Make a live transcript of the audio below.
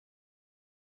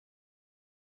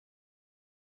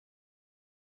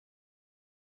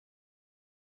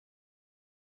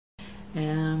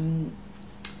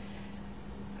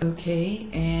Okay,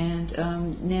 and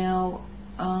now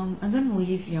I'm going to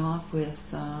leave you off with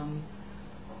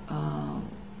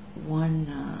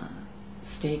one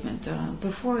statement.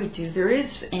 Before I do, there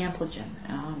is Ampligen.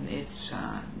 It's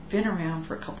been around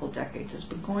for a couple of decades. It's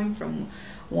been going from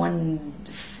one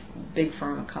big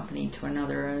pharma company to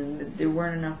another, and there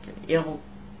weren't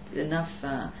enough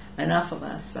of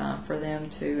us for them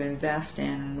to invest in,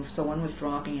 and so one was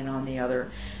dropping in on the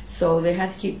other. So they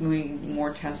had to keep doing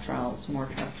more test trials.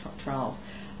 Well,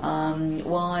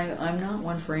 I'm not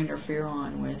one for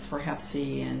interferon for Hep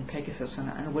C and Pegasus, and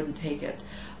I wouldn't take it.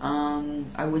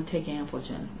 I would take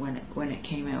Ampligen when it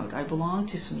came out. I belong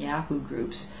to some Yahoo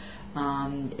groups,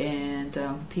 and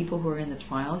people who are in the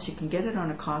trials. You can get it on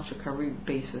a cost recovery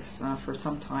basis for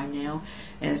some time now,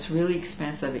 and it's really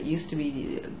expensive. It used to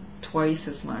be twice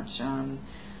as much,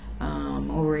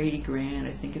 over 80 grand.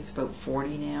 I think it's about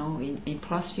 40 now. And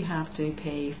plus you have to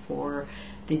pay for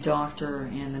the doctor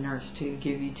and the nurse to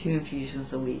give you 2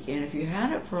 infusions a week. And if you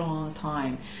had it for a long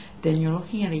time, then you're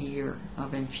looking at a year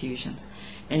of infusions.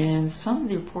 And some of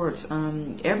the reports,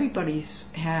 everybody's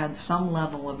had some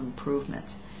level of improvement.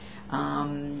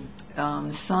 Some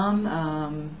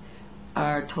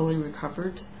are totally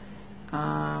recovered,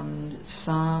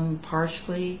 some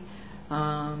partially.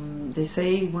 They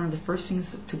say one of the first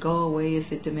things to go away is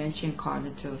the dementia and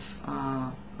cognitive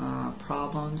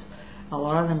problems. A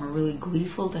lot of them are really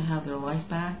gleeful to have their life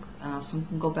back. Some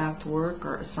can go back to work,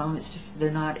 or some it's just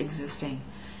they're not existing,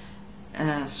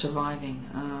 surviving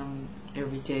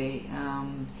every day.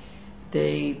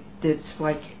 It's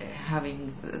like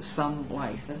having some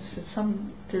life.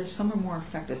 Some are more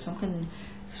effective.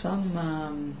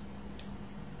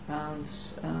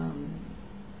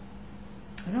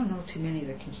 I don't know too many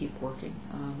that can keep working.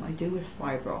 I do with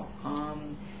fibro.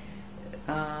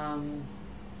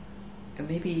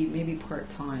 Maybe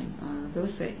part-time.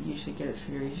 Those that usually get it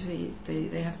severe, usually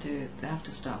they have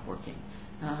to stop working.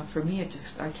 For me, I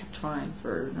kept trying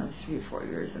for another 3 or 4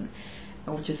 years, and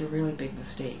which is a really big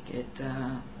mistake.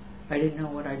 I didn't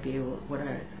know if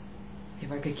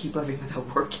I could keep living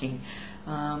without working.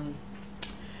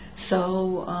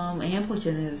 So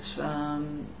Ampligen is,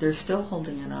 they're still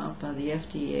holding it up, the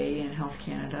FDA and Health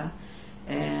Canada,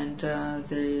 and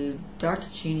Dr.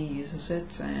 Cheney uses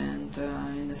it, and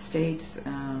in the States, I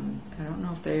don't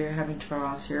know if they're having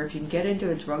trials here. If you can get into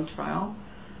a drug trial,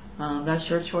 that's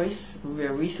your choice.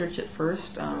 Research it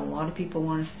first. A lot of people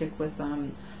want to stick with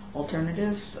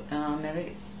alternatives.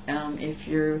 If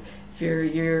your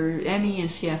ME and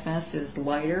CFS is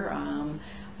lighter,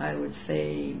 I would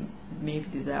say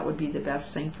maybe that would be the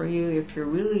best thing for you. If you're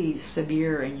really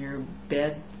severe and you're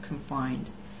bed confined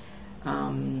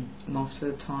most of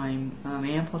the time,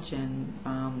 Ampligen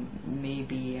may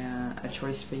be a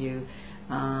choice for you.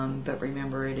 But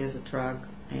remember, it is a drug,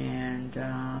 and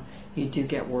you do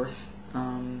get worse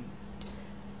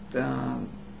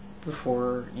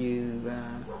before you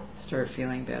start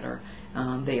feeling better.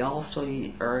 They also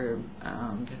are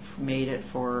made it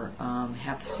for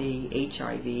Hep C,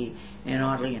 HIV, and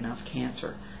oddly enough,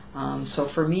 cancer. So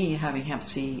for me, having Hep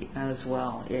C as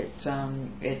well, it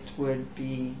would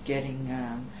be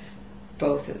getting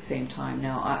both at the same time.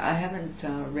 Now, I haven't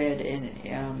read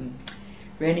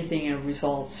anything in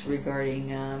results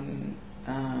regarding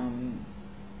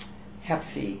Hep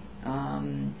C.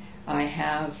 I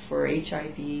have for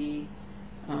HIV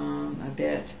a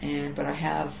bit, but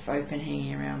I've been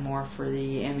hanging around more for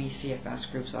the ME/CFS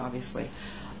groups, obviously,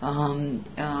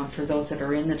 for those that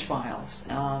are in the trials.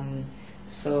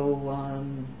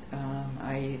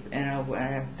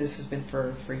 This has been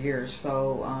for years.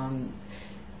 So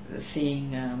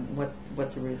seeing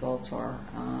what the results are,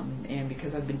 and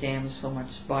because I've been damaged so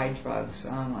much by drugs,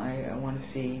 I want to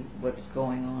see what's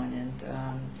going on, and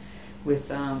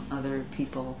with other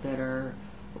people that are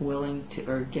willing to,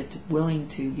 or willing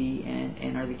to be,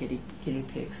 and are the guinea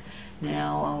pigs.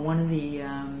 Now, one of the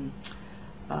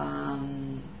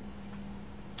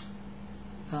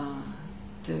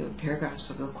paragraphs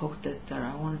of the quote that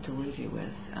I wanted to leave you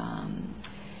with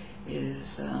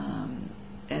is, and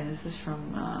this is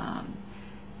from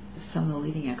some of the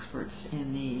leading experts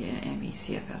in the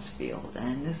ME/CFS field,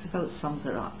 and this about sums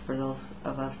it up for those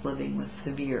of us living with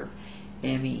severe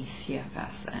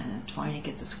ME/CFS and trying to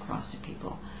get this across to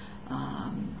people.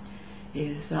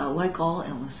 Is like all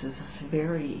illnesses, the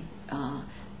severity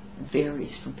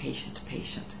varies from patient to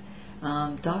patient.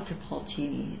 Dr. Paul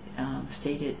Cheney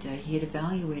stated he had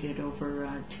evaluated over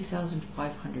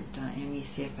 2,500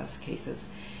 ME/CFS cases,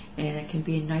 and it can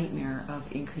be a nightmare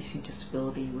of increasing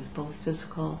disability with both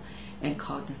physical and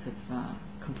cognitive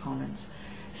components.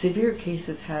 Severe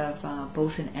cases have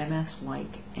both an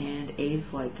MS-like and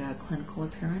AIDS-like clinical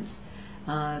appearance.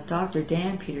 Dr.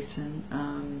 Dan Peterson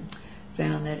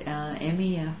found that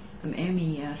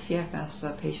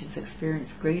CFS patients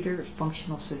experience greater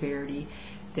functional severity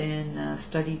than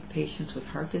studied patients with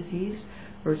heart disease,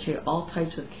 virtually all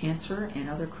types of cancer and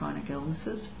other chronic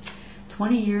illnesses.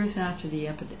 20 years after the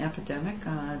epidemic,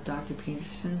 Dr.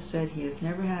 Peterson said he has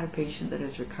never had a patient that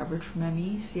has recovered from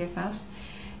ME/CFS.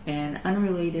 An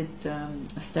unrelated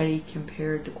study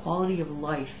compared the quality of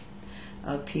life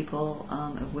of people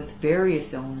with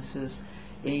various illnesses,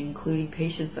 including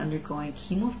patients undergoing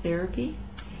chemotherapy,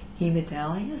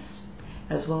 hemodialysis,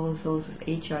 as well as those with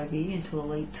HIV until the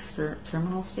late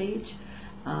terminal stage,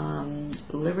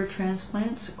 liver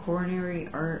transplants, coronary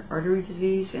artery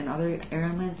disease, and other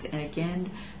ailments, and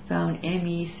again found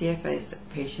ME/CFS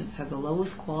patients have the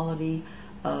lowest quality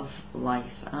of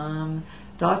life.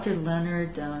 Dr.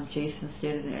 Leonard Jason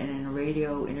stated in a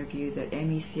radio interview that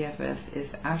ME/CFS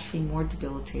is actually more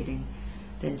debilitating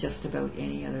than just about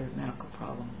any other medical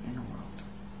problem in the world.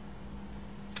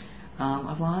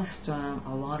 I've lost a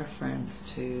lot of friends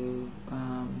to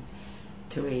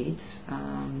AIDS,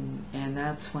 and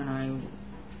that's when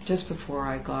just before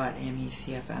I got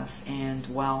ME/CFS, and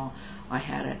while I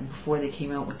had it, and before they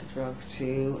came out with the drugs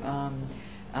to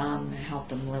help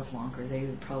them live longer. They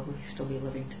would probably still be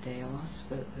living today. I lost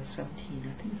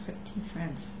 17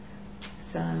 friends.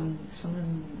 Some of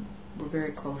them were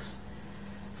very close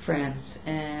friends,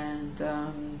 and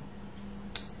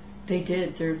they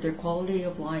did. Their quality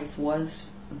of life was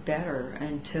better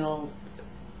until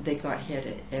they got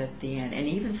hit at the end. And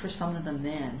even for some of them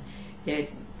then,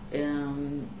 it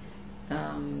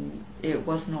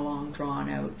wasn't a long drawn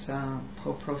out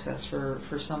process.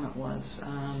 For some it was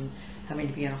having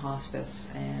to be in a hospice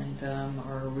and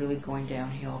or really going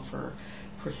downhill for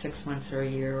 6 months or a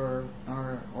year,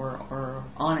 or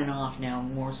on and off now,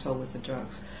 more so with the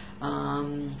drugs.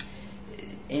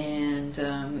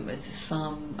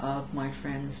 Some of my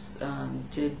friends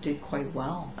did quite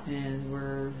well and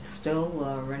were still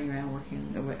running around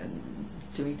working,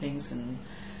 doing things and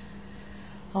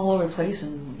all over the place,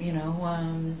 and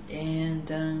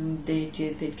they'd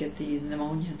get the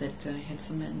pneumonia that hits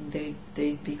them, and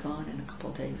they'd be gone in a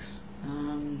couple of days.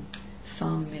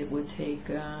 Some it would take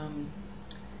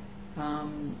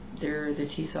their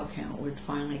T cell count would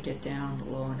finally get down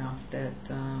low enough that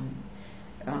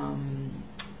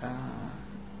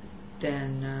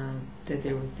that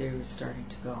they were starting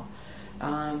to go.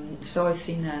 So I've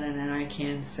seen that, and I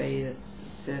can say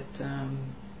that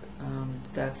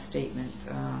statement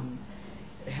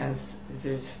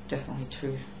there's definitely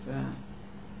truth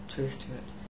to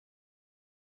it.